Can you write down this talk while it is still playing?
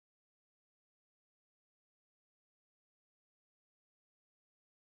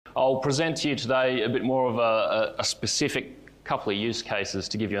I'll present to you today a bit more of a specific couple of use cases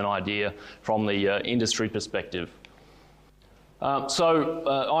to give you an idea from the industry perspective. I'm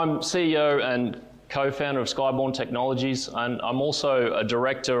CEO and co-founder of Skyborne Technologies, and I'm also a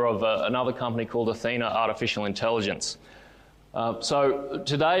director of another company called Athena Artificial Intelligence. So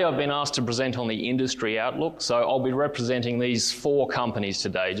today I've been asked to present on the industry outlook, so I'll be representing these 4 companies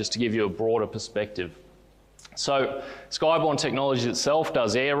today just to give you a broader perspective. So Skyborne Technologies itself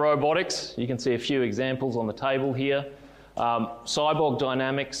does air robotics. You can see a few examples on the table here. Cyborg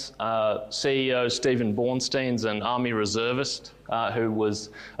Dynamics, CEO Stephen Bornstein's an Army reservist who was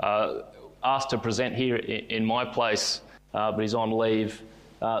asked to present here in my place, but he's on leave.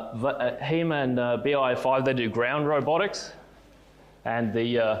 Him and BI5, they do ground robotics, and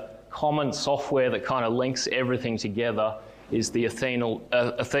the common software that kind of links everything together is the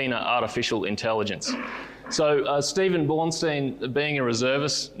Athena Artificial Intelligence. So Stephen Bornstein, being a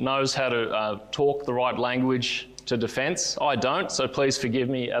reservist, knows how to talk the right language to defence. I don't, so please forgive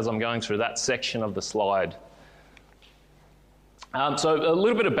me as I'm going through that section of the slide. So a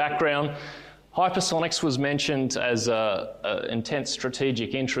little bit of background. Hypersonics was mentioned as an intense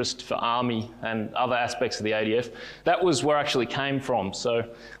strategic interest for Army and other aspects of the ADF. That was where I actually came from. So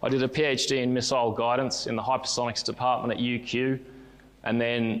I did a PhD in missile guidance in the hypersonics department at UQ, and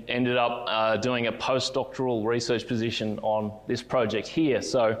then ended up doing a postdoctoral research position on this project here.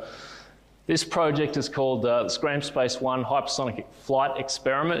 So this project is called the Scramspace-1 Hypersonic Flight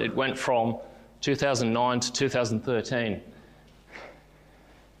Experiment. It went from 2009 to 2013.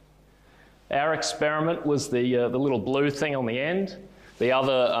 Our experiment was the little blue thing on the end. The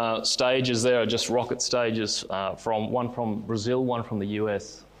other stages there are just rocket stages, one from Brazil, one from the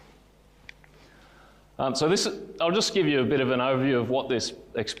US. I'll just give you a bit of an overview of what this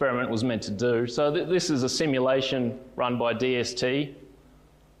experiment was meant to do. So this is a simulation run by DST.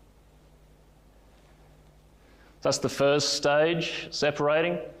 That's the first stage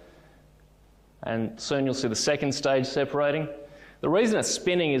separating, and soon you'll see the second stage separating. The reason it's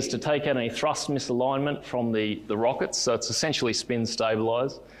spinning is to take out any thrust misalignment from the rockets, so it's essentially spin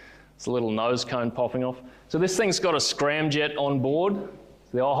stabilised. It's a little nose cone popping off. So this thing's got a scramjet on board.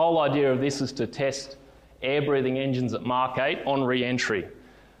 The whole idea of this is to test air-breathing engines at Mach 8 on re-entry.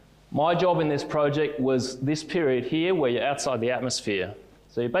 My job in this project was this period here where you're outside the atmosphere.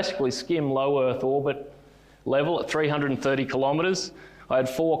 So you basically skim low Earth orbit level at 330 kilometres. I had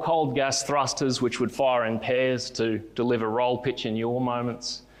 4 cold gas thrusters which would fire in pairs to deliver roll, pitch and yaw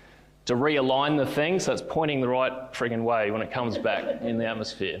moments to realign the thing so it's pointing the right friggin' way when it comes back in the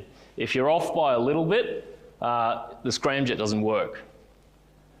atmosphere. If you're off by a little bit, the scramjet doesn't work.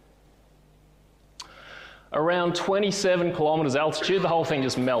 Around 27 kilometres altitude, the whole thing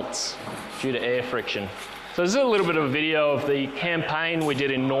just melts due to air friction. So this is a little bit of a video of the campaign we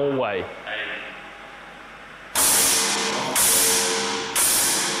did in Norway.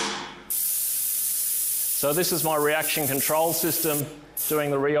 So this is my reaction control system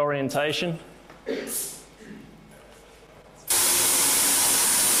doing the reorientation.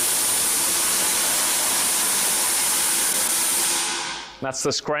 That's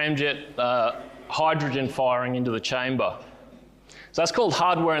the scramjet hydrogen firing into the chamber. So that's called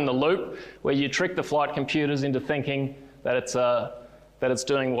hardware in the loop, where you trick the flight computers into thinking that it's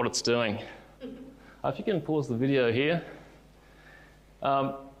doing what it's doing. If you can pause the video here.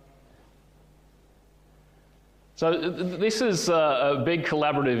 So this is a big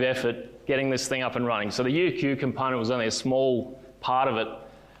collaborative effort getting this thing up and running. So the UQ component was only a small part of it.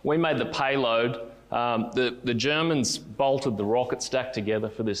 We made the payload. The Germans bolted the rocket stack together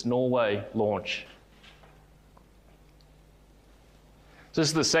for this Norway launch. So this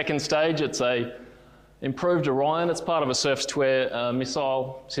is the second stage. It's a improved Orion. It's part of a surface-to-air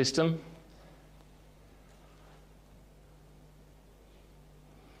missile system.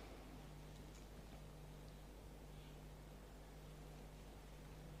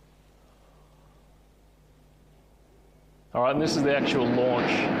 All right, and this is the actual launch,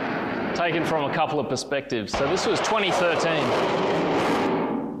 taken from a couple of perspectives. So this was 2013.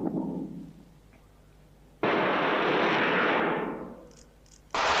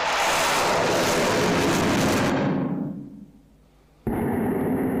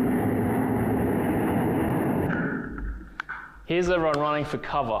 Here's everyone running for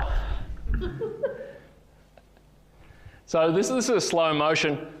cover. So this is a slow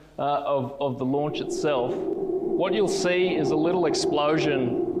motion of the launch itself. What you'll see is a little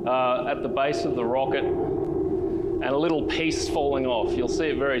explosion at the base of the rocket and a little piece falling off. You'll see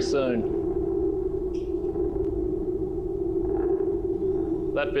it very soon.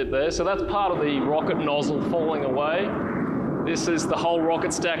 That bit there. So that's part of the rocket nozzle falling away. This is the whole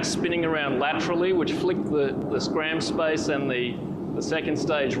rocket stack spinning around laterally, which flicked the scram space and the second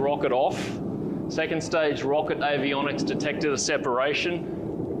stage rocket off. Second stage rocket avionics detected a separation.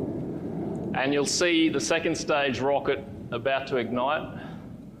 And you'll see the second stage rocket about to ignite.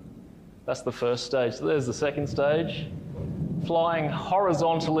 That's the first stage. So there's the second stage, flying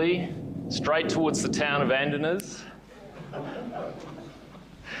horizontally straight towards the town of Anderness.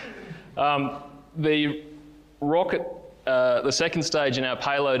 The rocket, the second stage in our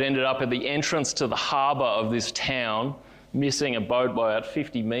payload ended up at the entrance to the harbour of this town, missing a boat by about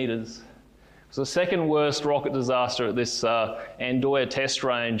 50 metres. It was the second worst rocket disaster at this Andoya test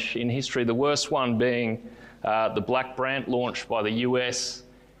range in history, the worst one being the Black Brant launched by the US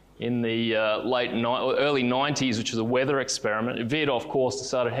in the early 90s, which was a weather experiment. It veered off course and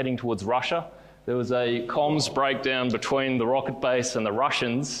started heading towards Russia. There was a comms breakdown between the rocket base and the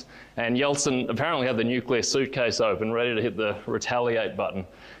Russians, and Yeltsin apparently had the nuclear suitcase open, ready to hit the retaliate button.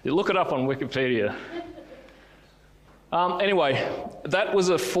 You look it up on Wikipedia. Anyway, that was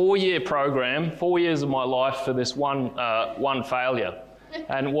a 4-year program, 4 years of my life for this one failure.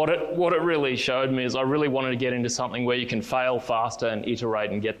 And what it really showed me is I really wanted to get into something where you can fail faster and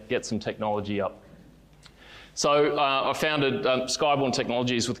iterate and get some technology up. So I founded Skyborne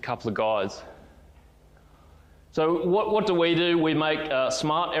Technologies with a couple of guys. So what do? We make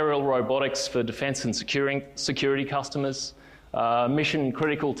smart aerial robotics for defence and security customers, mission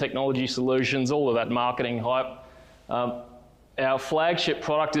critical technology solutions, all of that marketing hype. Our flagship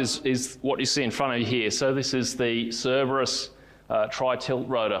product is what you see in front of you here. So this is the Cerberus tri-tilt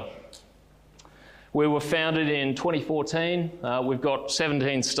rotor. We were founded in 2014. We've got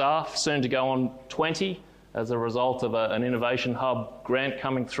 17 staff, soon to go on 20 as a result of an Innovation Hub grant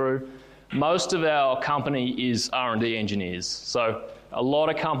coming through. Most of our company is R&D engineers. So a lot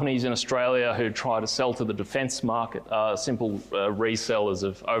of companies in Australia who try to sell to the defence market are simple resellers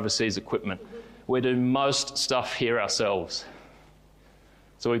of overseas equipment. We do most stuff here ourselves.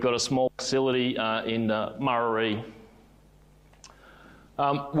 So we've got a small facility in Murarrie.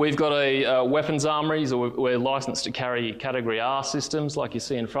 We've got a weapons armoury, so we're licensed to carry Category R systems like you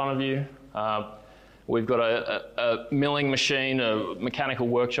see in front of you. We've got a milling machine, a mechanical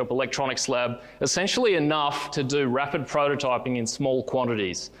workshop, electronics lab, essentially enough to do rapid prototyping in small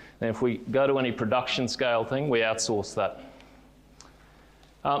quantities. And if we go to any production scale thing, we outsource that.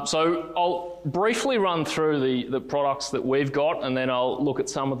 So I'll briefly run through the products that we've got, and then I'll look at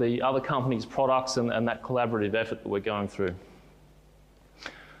some of the other companies' products and that collaborative effort that we're going through.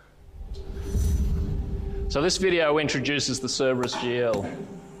 So this video introduces the Cerberus GL.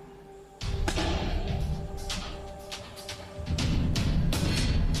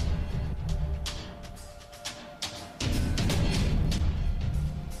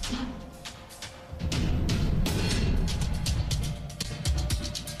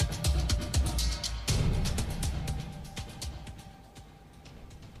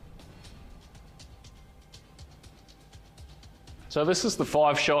 So this is the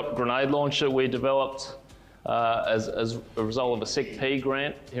 5-shot grenade launcher we developed as a result of a SICP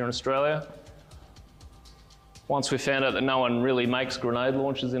grant here in Australia. Once we found out that no one really makes grenade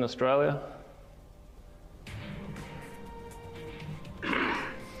launchers in Australia.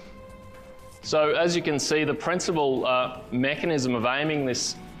 So as you can see, the principal mechanism of aiming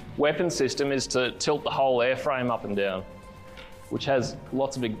this weapon system is to tilt the whole airframe up and down, which has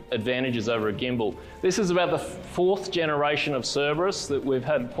lots of advantages over a gimbal. This is about the 4th generation of Cerberus that we've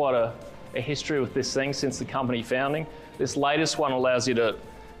had quite a history with this thing since the company founding. This latest one allows you to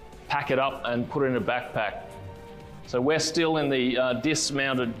pack it up and put it in a backpack. So we're still in the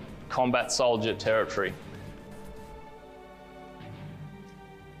dismounted combat soldier territory.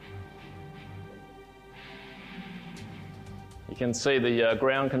 You can see the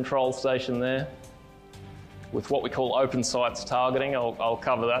ground control station there with what we call open sights targeting. I'll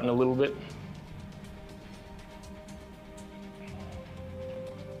cover that in a little bit.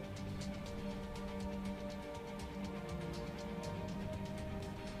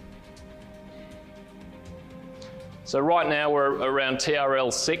 So right now we're around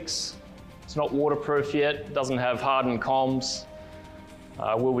TRL 6. It's not waterproof yet, doesn't have hardened comms.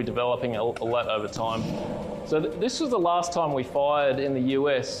 We'll be developing a lot over time. So this was the last time we fired in the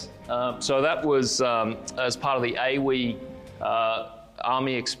US. So that was as part of the AWE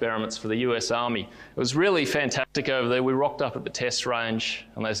Army experiments for the US Army. It was really fantastic over there. We rocked up at the test range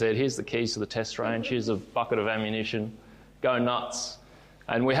and they said, here's the keys to the test range, here's a bucket of ammunition, go nuts.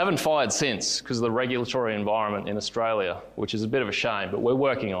 And we haven't fired since because of the regulatory environment in Australia, which is a bit of a shame, but we're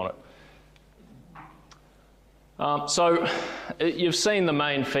working on it. You've seen the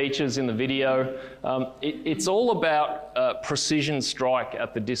main features in the video. It's all about precision strike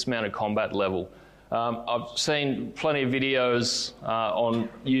at the dismounted combat level. I've seen plenty of videos on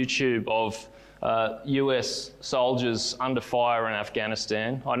YouTube of US soldiers under fire in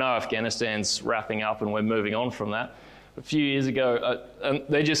Afghanistan. I know Afghanistan's wrapping up and we're moving on from that. A few years ago, and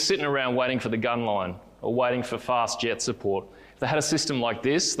they're just sitting around waiting for the gun line or waiting for fast jet support. If they had a system like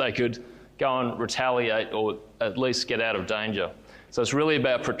this, they could go and retaliate or at least get out of danger. So it's really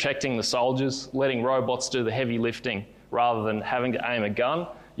about protecting the soldiers, letting robots do the heavy lifting rather than having to aim a gun.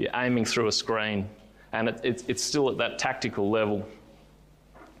 You're aiming through a screen, and it's still at that tactical level.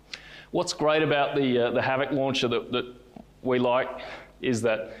 What's great about the Havoc launcher that we like is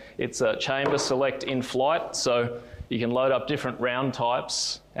that it's a chamber select in flight, so you can load up different round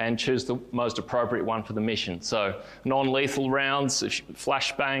types and choose the most appropriate one for the mission. So non-lethal rounds,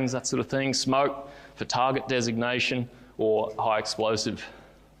 flashbangs, that sort of thing, smoke for target designation, or high explosive.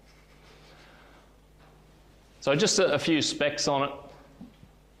 So just a few specs on it.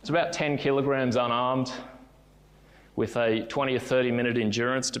 It's about 10 kilograms unarmed with a 20 or 30 minute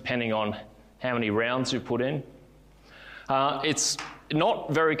endurance depending on how many rounds you put in. It's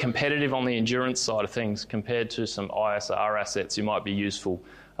not very competitive on the endurance side of things compared to some ISR assets who might be useful.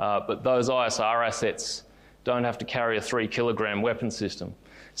 But those ISR assets don't have to carry a 3 kilogram weapon system.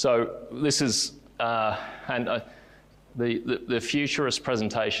 So this is, the futurist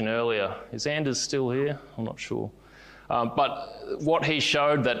presentation earlier, is Anders still here? I'm not sure. But what he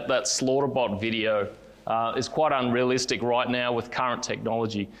showed, that Slaughterbot video, is quite unrealistic right now with current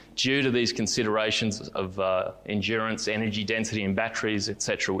technology due to these considerations of endurance, energy density in batteries,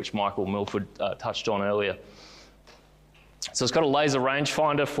 etc., which Michael Milford touched on earlier. So it's got a laser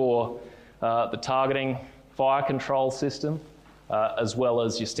rangefinder for the targeting fire control system, as well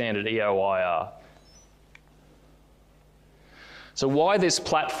as your standard EOIR. So why this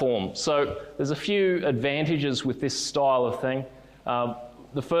platform? So there's a few advantages with this style of thing.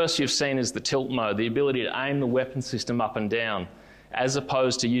 The first you've seen is the tilt mode, the ability to aim the weapon system up and down, as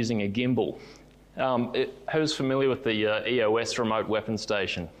opposed to using a gimbal. Who's familiar with the EOS remote weapon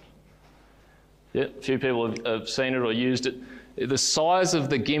station? Yeah, a few people have seen it or used it. The size of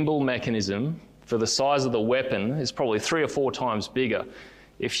the gimbal mechanism for the size of the weapon is probably 3 or 4 times bigger.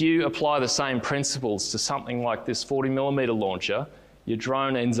 If you apply the same principles to something like this 40mm launcher, your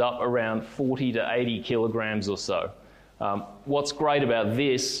drone ends up around 40 to 80 kilograms or so. What's great about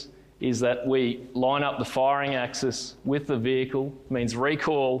this is that we line up the firing axis with the vehicle. It means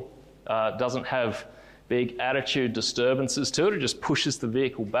recoil doesn't have big attitude disturbances to it. It just pushes the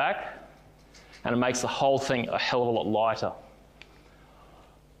vehicle back, and it makes the whole thing a hell of a lot lighter.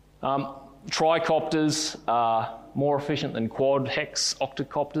 Tricopters are more efficient than quad hex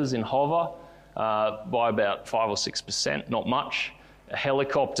octocopters in hover by about 5 or 6%, not much. A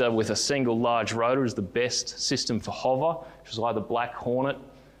helicopter with a single large rotor is the best system for hover, which is why the Black Hornet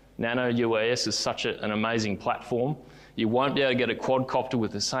Nano UAS is such an amazing platform. You won't be able to get a quadcopter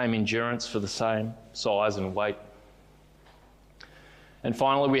with the same endurance for the same size and weight. And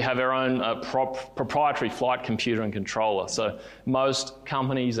finally, we have our own proprietary flight computer and controller. So most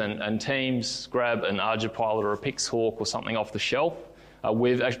companies and teams grab an ArduPilot or a Pixhawk or something off the shelf.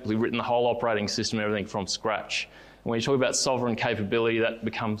 We've actually written the whole operating system and everything from scratch. And when you talk about sovereign capability, that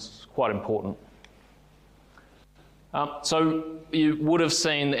becomes quite important. So you would have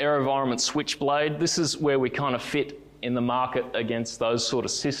seen the AeroVironment Switchblade. This is where we kind of fit in the market against those sort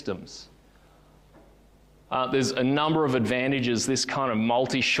of systems. There's a number of advantages this kind of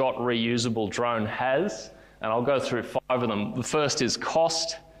multi-shot reusable drone has, and I'll go through 5 of them. The first is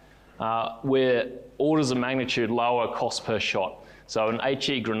cost. We're orders of magnitude lower cost per shot. So an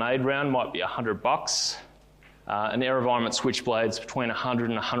HE grenade round might be $100. An AeroVironment Switchblade's between 100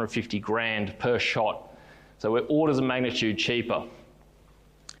 and 150 grand per shot. So we're orders of magnitude cheaper.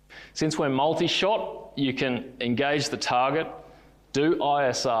 Since we're multi-shot, you can engage the target, do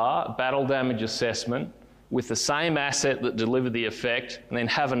ISR, battle damage assessment, with the same asset that delivered the effect, and then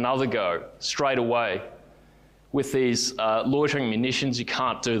have another go straight away. With these loitering munitions, you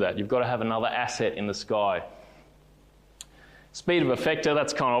can't do that. You've got to have another asset in the sky. Speed of effector,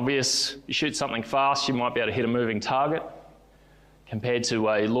 that's kind of obvious. You shoot something fast, you might be able to hit a moving target compared to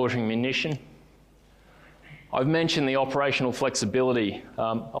a loitering munition. I've mentioned the operational flexibility.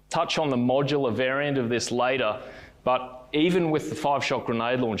 I'll touch on the modular variant of this later, but even with the 5-shot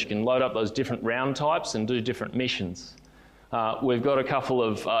grenade launch, you can load up those different round types and do different missions. We've got a couple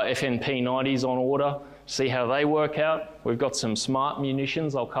of FNP90s on order, see how they work out. We've got some smart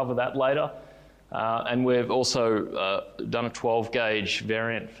munitions, I'll cover that later. And we've also done a 12-gauge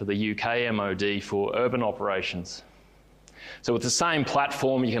variant for the UK MOD for urban operations. So with the same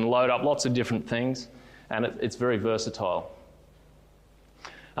platform, you can load up lots of different things, and it's very versatile.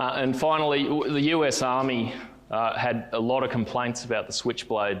 And finally, the US Army had a lot of complaints about the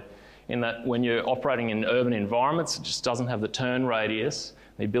Switchblade, in that when you're operating in urban environments, it just doesn't have the turn radius,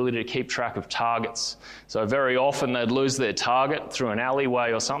 the ability to keep track of targets. So very often they'd lose their target through an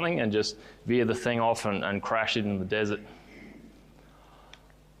alleyway or something and just veer the thing off and crash it in the desert.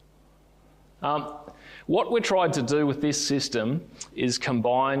 What we tried to do with this system is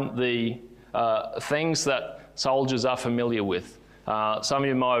combine the things that soldiers are familiar with. Some of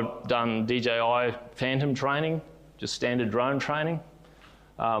you might have done DJI Phantom training, just standard drone training.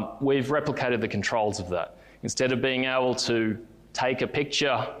 We've replicated the controls of that. Instead of being able to take a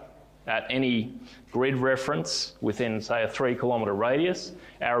picture at any grid reference within, say, a 3-kilometre radius,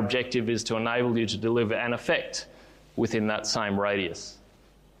 our objective is to enable you to deliver an effect within that same radius.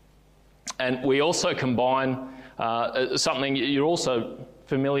 And we also combine something you're also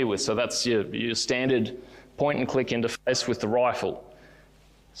familiar with, so that's your standard point-and-click interface with the rifle.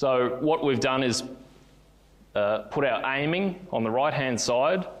 So what we've done is put our aiming on the right-hand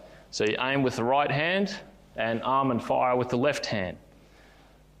side, so you aim with the right hand and arm and fire with the left hand.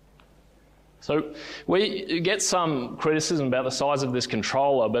 So we get some criticism about the size of this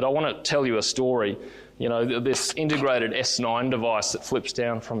controller, but I want to tell you a story. You know, this integrated S9 device that flips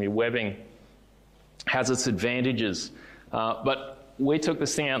down from your webbing has its advantages, but we took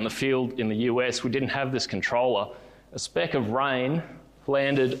this thing out in the field in the US. We didn't have this controller. A speck of rain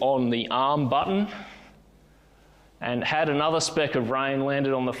landed on the arm button, and had another speck of rain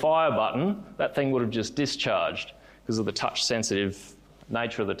landed on the fire button, that thing would have just discharged because of the touch-sensitive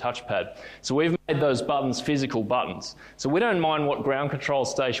nature of the touchpad. So we've made those buttons physical buttons. So we don't mind what ground control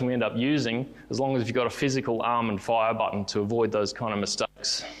station we end up using, as long as you've got a physical arm and fire button to avoid those kind of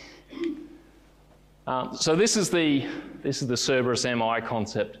mistakes. So this is the Cerberus MI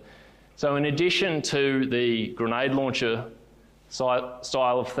concept. So in addition to the grenade launcher style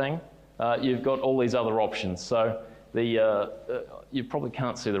of thing, you've got all these other options. So you probably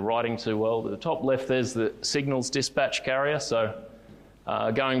can't see the writing too well. At the top left, there's the signals dispatch carrier. So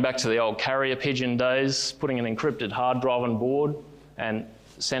going back to the old carrier pigeon days, putting an encrypted hard drive on board and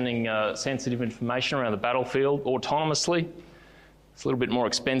sending sensitive information around the battlefield autonomously. It's a little bit more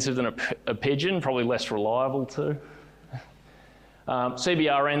expensive than a pigeon, probably less reliable too.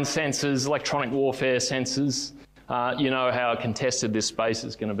 CBRN sensors, electronic warfare sensors. You know how contested this space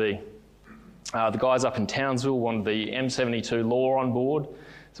is going to be. The guys up in Townsville wanted the M72 law on board,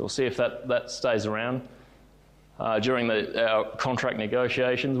 so we'll see if that stays around. During our contract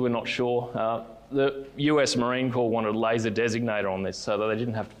negotiations, we're not sure. The US Marine Corps wanted a laser designator on this so that they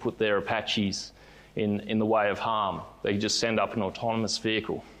didn't have to put their Apaches in the way of harm. They could just send up an autonomous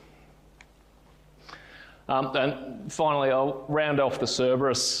vehicle. And finally, I'll round off the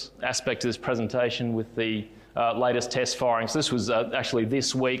Cerberus aspect of this presentation with the latest test firings. This was actually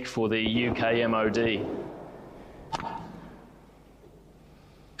this week for the UK MOD.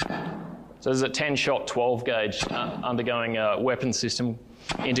 So this is a 10-shot 12-gauge undergoing weapon system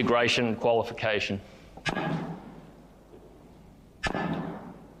integration qualification.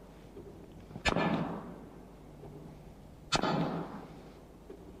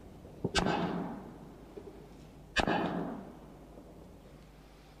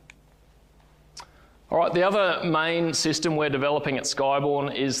 All right, the other main system we're developing at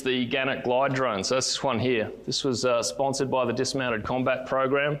Skyborne is the Gannet glide drone. So this one here. This was sponsored by the Dismounted Combat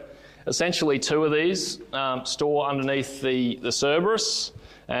Program. Essentially, two of these store underneath the Cerberus,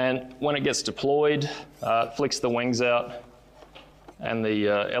 and when it gets deployed, it flicks the wings out and the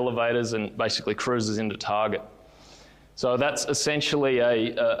elevators and basically cruises into target. So that's essentially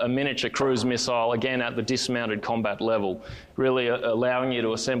a miniature cruise missile, again at the dismounted combat level, really allowing you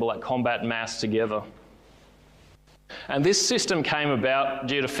to assemble that combat mass together. And this system came about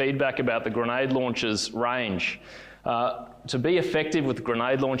due to feedback about the grenade launcher's range. To be effective with the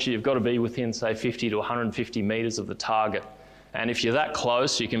grenade launcher, you've got to be within, say, 50 to 150 metres of the target. And if you're that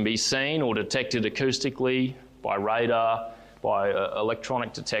close, you can be seen or detected acoustically, by radar, by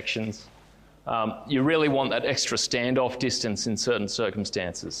electronic detections. You really want that extra standoff distance in certain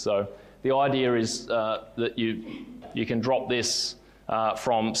circumstances. So the idea is that you can drop this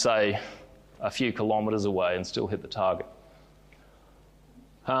from, say, a few kilometres away and still hit the target.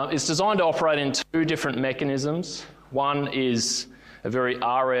 It's designed to operate in two different mechanisms. One is a very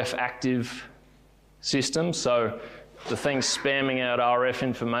RF active system, so the thing's spamming out RF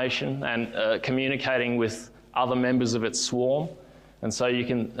information and communicating with other members of its swarm. and so you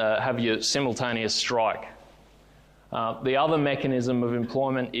can have your simultaneous strike. The other mechanism of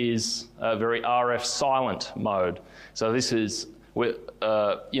employment is a very RF silent mode. So this is, you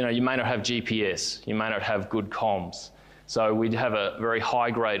may not have GPS, you may not have good comms. So we'd have a very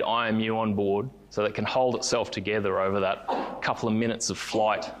high-grade IMU on board so that it can hold itself together over that couple of minutes of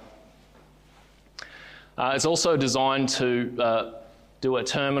flight. It's also designed to do a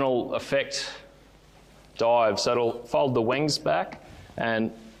terminal effect dive, so it'll fold the wings back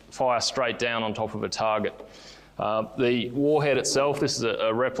and fire straight down on top of a target. The warhead itself, this is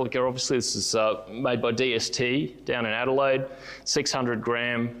a replica, obviously. This is made by DST down in Adelaide, 600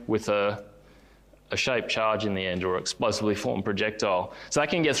 gram with a shaped charge in the end, or explosively formed projectile. So that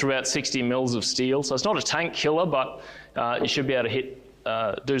can get through about 60 mils of steel. So it's not a tank killer, but you should be able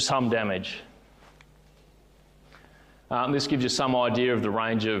to do some damage. This gives you some idea of the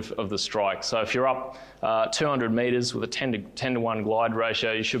range of the strike. So if you're up 200 metres with a 10 to 1 glide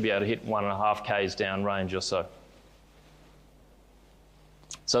ratio, you should be able to hit 1.5 k's down range or so.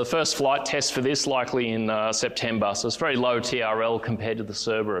 So the first flight test for this likely in September. So it's very low TRL compared to the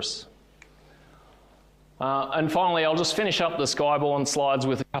Cerberus. And finally, I'll just finish up the Skyborne slides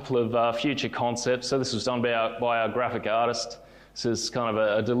with a couple of future concepts. So this was done by our graphic artist. This is kind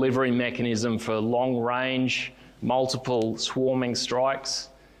of a delivery mechanism for long range, multiple swarming strikes.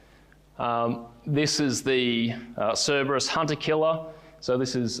 This is the Cerberus Hunter Killer. So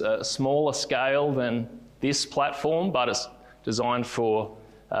this is a smaller scale than this platform, but it's designed for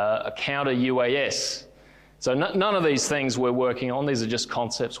a counter UAS. So none of these things we're working on. These are just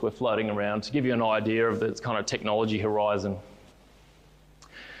concepts we're floating around to give you an idea of the kind of technology horizon.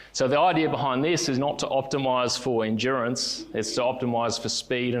 So the idea behind this is not to optimize for endurance, it's to optimize for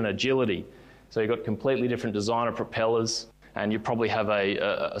speed and agility. So you've got completely different designer propellers, and you probably have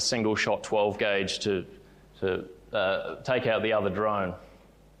a single shot 12 gauge to take out the other drone.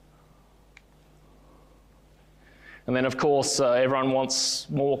 And then, of course, everyone wants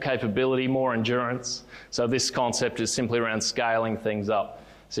more capability, more endurance. So this concept is simply around scaling things up.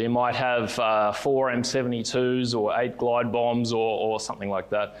 So you might have 4 M72s or 8 glide bombs or something like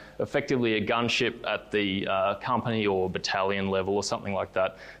that. Effectively a gunship at the company or battalion level or something like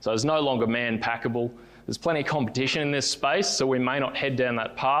that. So it's no longer man-packable. There's plenty of competition in this space, so we may not head down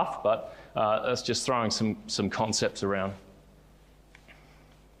that path, but that's just throwing some concepts around.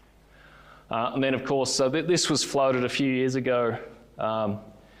 And then, of course, so this was floated a few years ago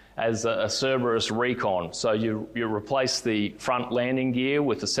as a Cerberus Recon. So you replace the front landing gear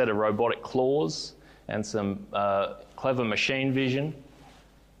with a set of robotic claws and some clever machine vision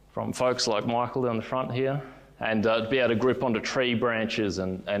from folks like Michael down the front here, and be able to grip onto tree branches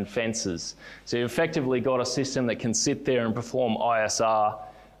and fences. So you've effectively got a system that can sit there and perform ISR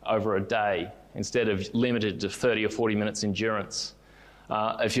over a day instead of limited to 30 or 40 minutes endurance.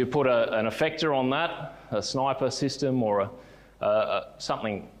 If you put an effector on that, a sniper system or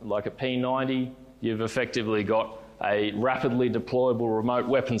something like a P90, you've effectively got a rapidly deployable remote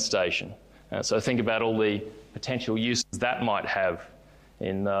weapon station. So think about all the potential uses that might have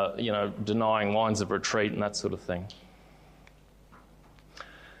in denying lines of retreat and that sort of thing.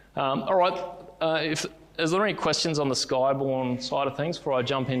 All right, is there any questions on the Skyborne side of things before I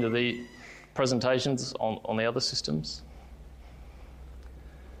jump into the presentations on the other systems?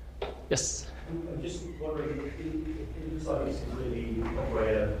 Yes? I'm just wondering, it looks like it's really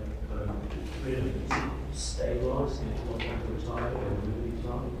operator really stabilised and it's not going to retire or really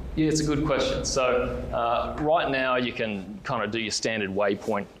time. Yeah, it's a good question. So right now you can kind of do your standard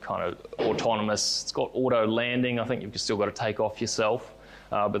waypoint kind of autonomous. It's got auto landing. I think you've still got to take off yourself,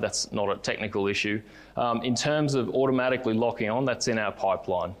 but that's not a technical issue. In terms of automatically locking on, that's in our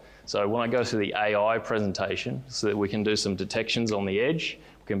pipeline. So when I go to the AI presentation, so that we can do some detections on the edge,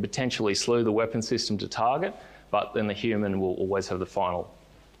 we can potentially slew the weapon system to target, but then the human will always have the final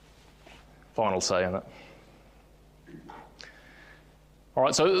say in it. All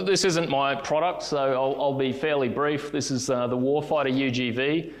right, so this isn't my product, so I'll be fairly brief. This is the Warfighter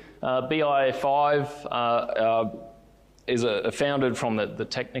UGV. BI5 is founded from the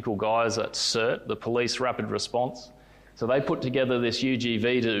technical guys at CERT, the Police Rapid Response. So they put together this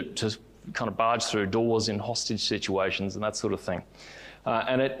UGV to kind of barge through doors in hostage situations and that sort of thing.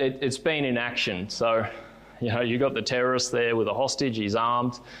 And it's been in action. So, you've got the terrorist there with a hostage, he's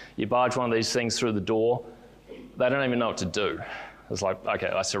armed, you barge one of these things through the door, they don't even know what to do. It's like, okay,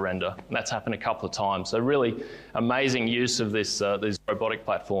 I surrender. And that's happened a couple of times. So really amazing use of these robotic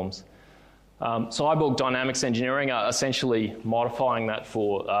platforms. Cyborg Dynamics Engineering are essentially modifying that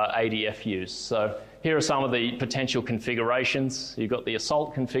for ADF use. So here are some of the potential configurations. You've got the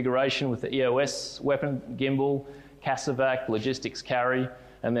assault configuration with the EOS weapon gimbal. CASEVAC, logistics carry,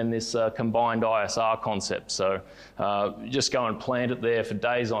 and then this combined ISR concept. So just go and plant it there for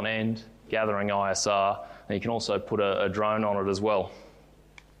days on end, gathering ISR, and you can also put a drone on it as well.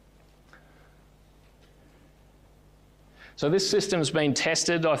 So this system's been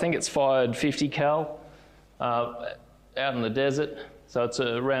tested. I think it's fired 50 cal out in the desert. So it's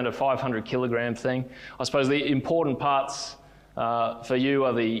around a 500 kilogram thing. I suppose the important parts for you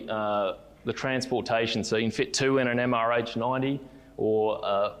are the transportation. So you can fit 2 in an MRH-90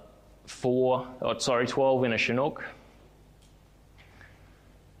 or 12 in a Chinook.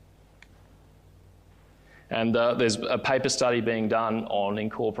 And there's a paper study being done on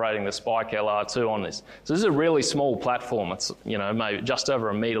incorporating the Spike LR2 on this. So this is a really small platform. It's, you know, maybe just over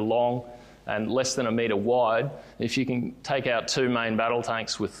a metre long and less than a metre wide. If you can take out 2 main battle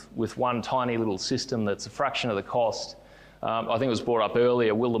tanks with one tiny little system that's a fraction of the cost, I think it was brought up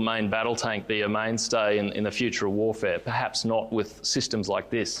earlier, will the main battle tank be a mainstay in the future of warfare? Perhaps not with systems like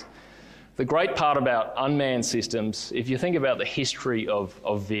this. The great part about unmanned systems, if you think about the history of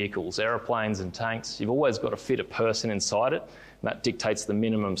vehicles, aeroplanes and tanks, you've always got to fit a person inside it, and that dictates the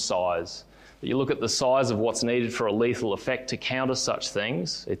minimum size. But you look at the size of what's needed for a lethal effect to counter such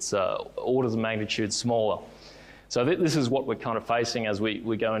things, it's orders of magnitude smaller. So this is what we're kind of facing as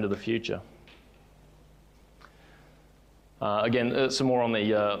we go into the future. Again, some more on the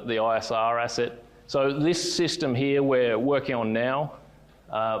ISR asset. So this system here we're working on now,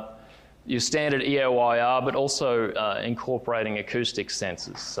 your standard EOIR, but also incorporating acoustic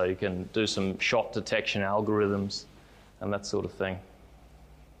sensors. So you can do some shot detection algorithms and that sort of thing.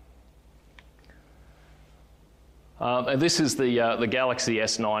 And this is the Galaxy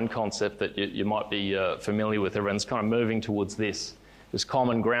S9 concept that you might be familiar with. Everyone's kind of moving towards this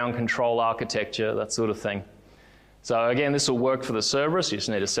common ground control architecture, that sort of thing. So again, this will work for the Cerberus. You just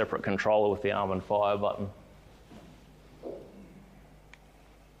need a separate controller with the arm and fire button.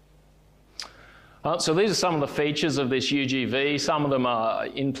 So these are some of the features of this UGV. Some of them are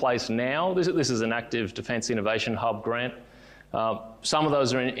in place now. This is an active Defence Innovation Hub grant. Some of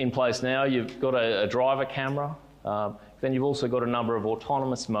those are in place now. You've got a driver camera. Then you've also got a number of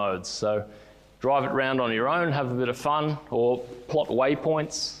autonomous modes. So drive it around on your own, have a bit of fun, or plot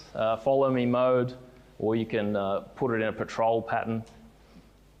waypoints, follow me mode, or you can put it in a patrol pattern.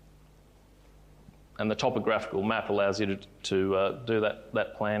 And the topographical map allows you to do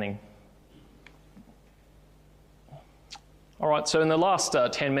that planning. All right, so in the last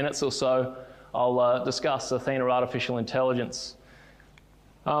 10 minutes or so, I'll discuss Athena Artificial Intelligence.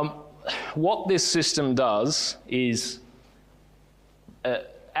 What this system does is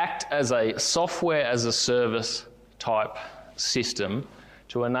act as a software as a service type system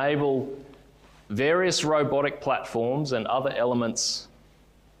to enable various robotic platforms and other elements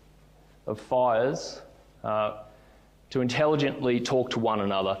of fires to intelligently talk to one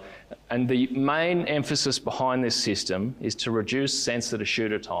another. And the main emphasis behind this system is to reduce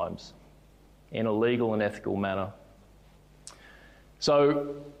sensor-to-shooter times in a legal and ethical manner.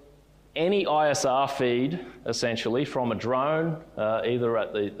 So any ISR feed, essentially, from a drone, either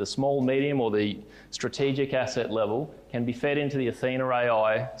at the small, medium, or the strategic asset level, can be fed into the Athena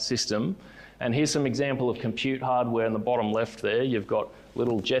AI system. And here's some example of compute hardware in the bottom left there. You've got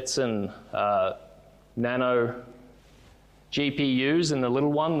little Jetson nano GPUs in the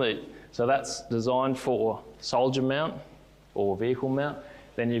little one. So that's designed for soldier mount or vehicle mount.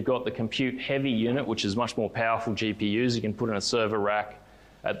 Then you've got the compute heavy unit, which is much more powerful GPUs. You can put in a server rack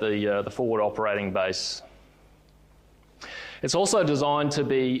at the forward operating base. It's also designed to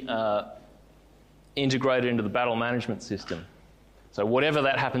be integrated into the battle management system. So whatever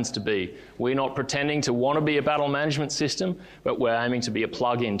that happens to be, we're not pretending to want to be a battle management system, but we're aiming to be a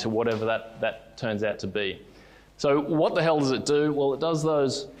plug-in to whatever that turns out to be. So what the hell does it do? Well, it does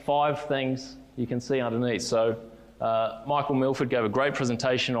those 5 things you can see underneath. So Michael Milford gave a great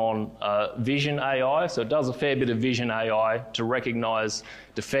presentation on vision AI. So it does a fair bit of vision AI to recognise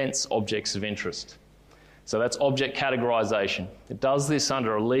defence objects of interest. So that's object categorisation. It does this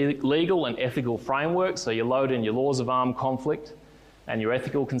under a legal and ethical framework. So you load in your laws of armed conflict and your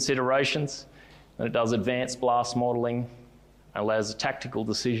ethical considerations. And it does advanced blast modelling, allows tactical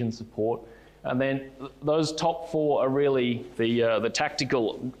decision support. And then those top 4 are really the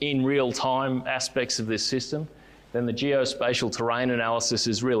tactical in real time aspects of this system. Then the geospatial terrain analysis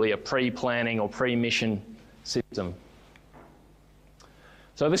is really a pre-planning or pre-mission system.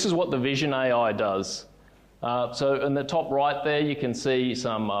 So this is what the Vision AI does. So in the top right there, you can see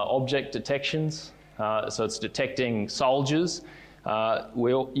some object detections. So it's detecting soldiers.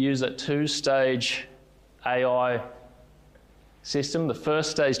 We'll use a 2-stage AI system. The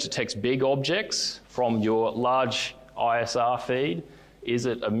first stage detects big objects from your large ISR feed. Is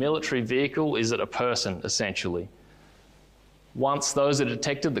it a military vehicle? Is it a person, essentially? Once those are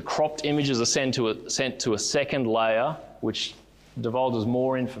detected, the cropped images are sent to a second layer, which divulges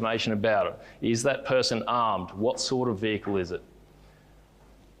more information about it. Is that person armed? What sort of vehicle is it?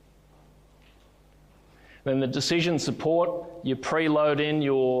 Then the decision support, you preload in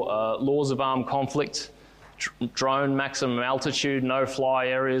your laws of armed conflict, drone maximum altitude, no fly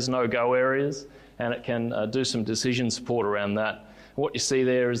areas, no go areas, and it can do some decision support around that. What you see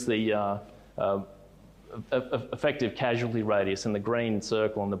there is the effective casualty radius in the green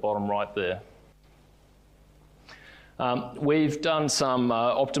circle on the bottom right there. We've done some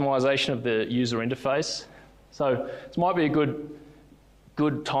optimization of the user interface. So this might be a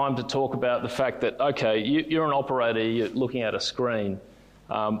good time to talk about the fact that, okay, you're an operator, you're looking at a screen.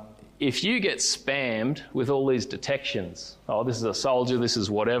 If you get spammed with all these detections, oh, this is a soldier, this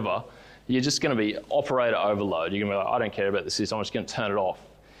is whatever, you're just going to be operator overload. You're going to be like, I don't care about the system, I'm just going to turn it off.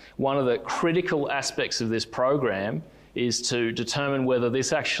 One of the critical aspects of this program is to determine whether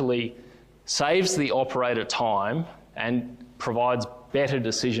this actually saves the operator time and provides better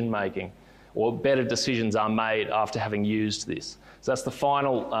decision making, or better decisions are made after having used this. So that's the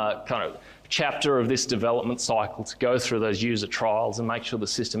final kind of chapter of this development cycle, to go through those user trials and make sure the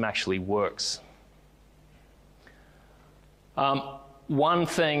system actually works. One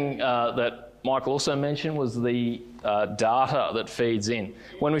thing that Michael also mentioned was the data that feeds in.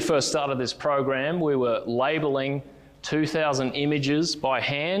 When we first started this program, we were labeling 2,000 images by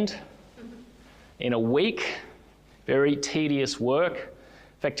hand in a week. Very tedious work,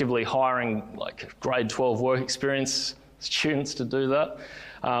 effectively hiring like grade 12 work experience students to do that.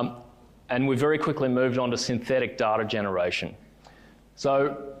 And we very quickly moved on to synthetic data generation.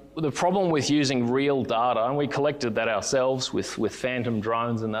 So the problem with using real data, and we collected that ourselves with phantom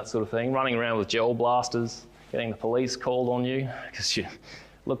drones and that sort of thing, running around with gel blasters, getting the police called on you because you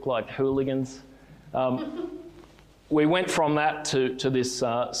look like hooligans. We went from that to this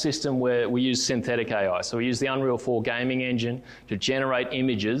system where we use synthetic AI. So we use the Unreal 4 gaming engine to generate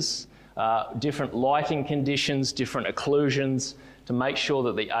images, different lighting conditions, different occlusions, to make sure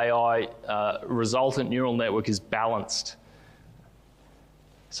that the AI resultant neural network is balanced.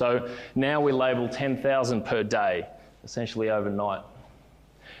 So now we label 10,000 per day, essentially overnight.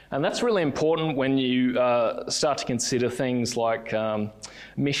 And that's really important when you start to consider things like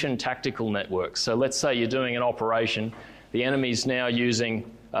mission tactical networks. So let's say you're doing an operation, the enemy's now using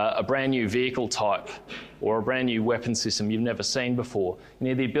a brand new vehicle type or a brand new weapon system you've never seen before. You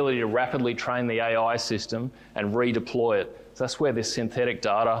need the ability to rapidly train the AI system and redeploy it. So that's where this synthetic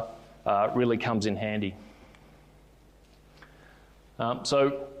data really comes in handy.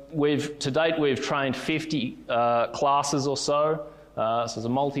 So to date we've trained 50 classes or so. So it's a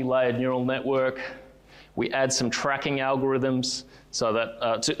multi-layered neural network. We add some tracking algorithms so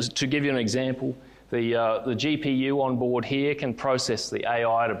that, to give you an example, the GPU on board here can process the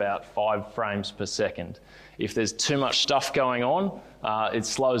AI at about 5 frames per second. If there's too much stuff going on, it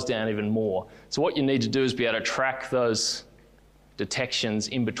slows down even more. So what you need to do is be able to track those detections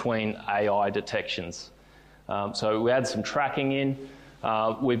in between AI detections. So we add some tracking in.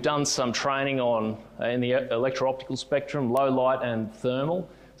 We've done some training in the electro-optical spectrum, low light and thermal.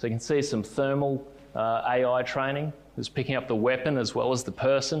 So you can see some thermal AI training. It's picking up the weapon as well as the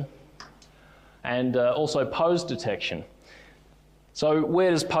person. And also pose detection. So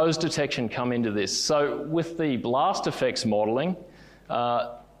where does pose detection come into this? So with the blast effects modelling,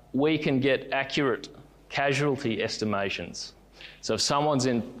 we can get accurate casualty estimations. So if someone's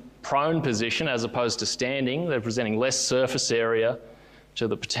in prone position as opposed to standing, they're presenting less surface area to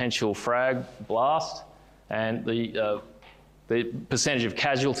the potential frag blast, and the percentage of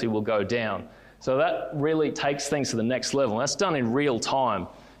casualty will go down. So that really takes things to the next level. That's done in real time.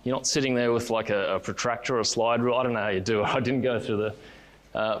 You're not sitting there with like a protractor or a slide rule. I don't know how you do it. I didn't go through the...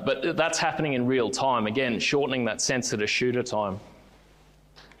 but that's happening in real time. Again, shortening that sensor to shooter time.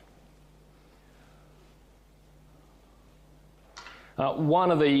 One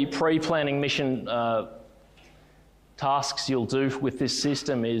of the pre-planning mission tasks you'll do with this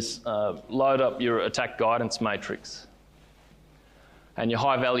system is load up your attack guidance matrix and your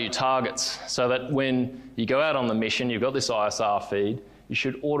high-value targets, so that when you go out on the mission, you've got this ISR feed, you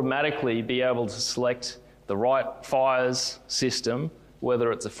should automatically be able to select the right fires system,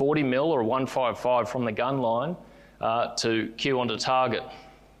 whether it's a 40mm or a 155 from the gun line, to queue onto target.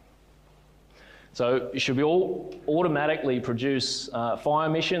 So you should be all automatically produce fire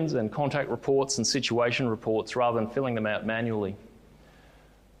missions and contact reports and situation reports rather than filling them out manually.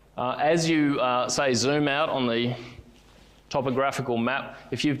 As you, say, zoom out on the topographical map,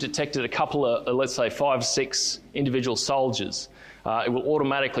 if you've detected a couple of, let's say, 5, 6 individual soldiers, it will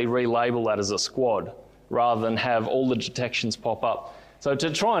automatically relabel that as a squad rather than have all the detections pop up. So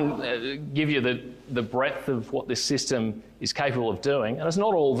to try and give you the breadth of what this system is capable of doing, and it's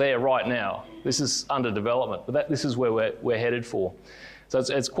not all there right now. This is under development, but this is where we're headed for. So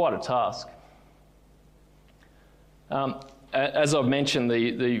it's quite a task. As I've mentioned,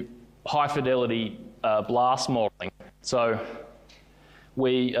 the high fidelity blast modelling. So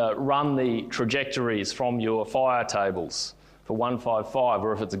we run the trajectories from your fire tables for 155,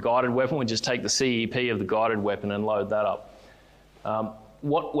 or if it's a guided weapon, we just take the CEP of the guided weapon and load that up.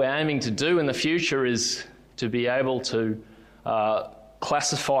 What we're aiming to do in the future is to be able to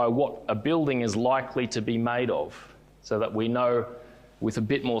classify what a building is likely to be made of, so that we know with a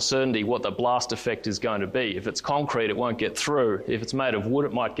bit more certainty what the blast effect is going to be. If it's concrete, it won't get through. If it's made of wood,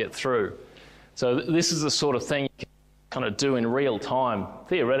 it might get through. So this is the sort of thing you can kind of do in real time,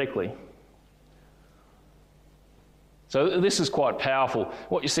 theoretically. So this is quite powerful.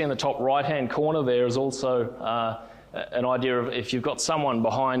 What you see in the top right-hand corner there is also an idea of if you've got someone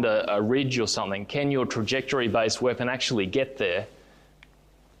behind a ridge or something, can your trajectory-based weapon actually get there?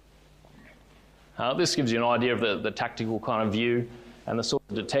 This gives you an idea of the tactical kind of view and the sort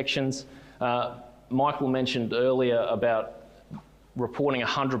of detections. Michael mentioned earlier about reporting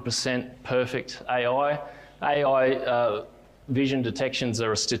 100% perfect AI. AI vision detections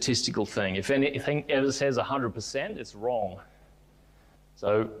are a statistical thing. If anything ever says 100%, it's wrong.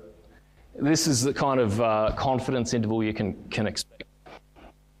 So this is the kind of confidence interval you can expect.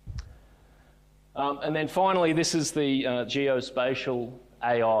 And then finally, this is the geospatial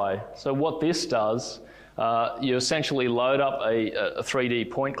AI. So what this does, you essentially load up a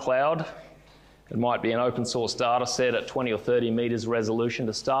 3D point cloud. It might be an open source data set at 20 or 30 meters resolution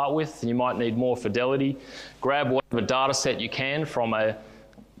to start with. You might need more fidelity. Grab whatever data set you can from an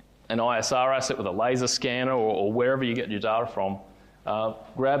ISR asset with a laser scanner or wherever you get your data from.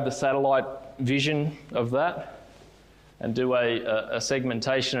 Grab the satellite vision of that and do a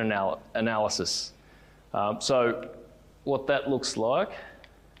segmentation analysis. So what that looks like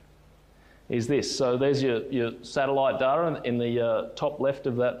is this. So there's your satellite data in the top left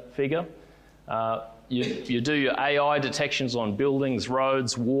of that figure. You do your AI detections on buildings,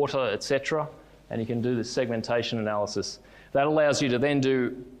 roads, water, etc., and you can do this segmentation analysis. That allows you to then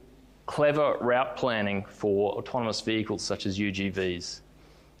do clever route planning for autonomous vehicles such as UGVs.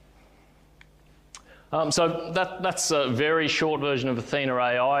 So that's a very short version of Athena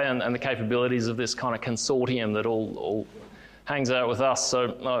AI and the capabilities of this kind of consortium that all hangs out with us.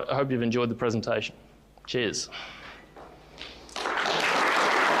 So I hope you've enjoyed the presentation. Cheers.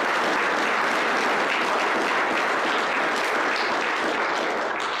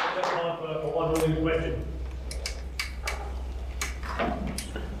 Question.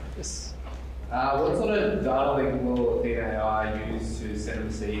 Yes. What sort of data link will Athena AI use to send and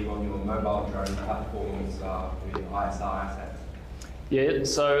receive on your mobile drone platforms with your ISR assets? Yeah,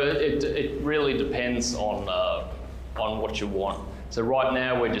 so it really depends on what you want. So right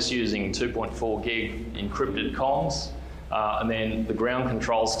now we're just using 2.4 gig encrypted comms, and then the ground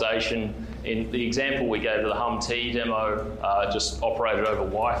control station, in the example we gave to the Hum-T demo, just operated over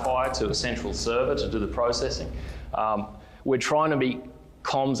Wi-Fi to a central server to do the processing. We're trying to be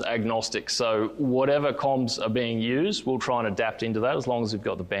comms agnostic, so whatever comms are being used, we'll try and adapt into that as long as we've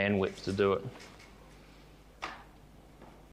got the bandwidth to do it.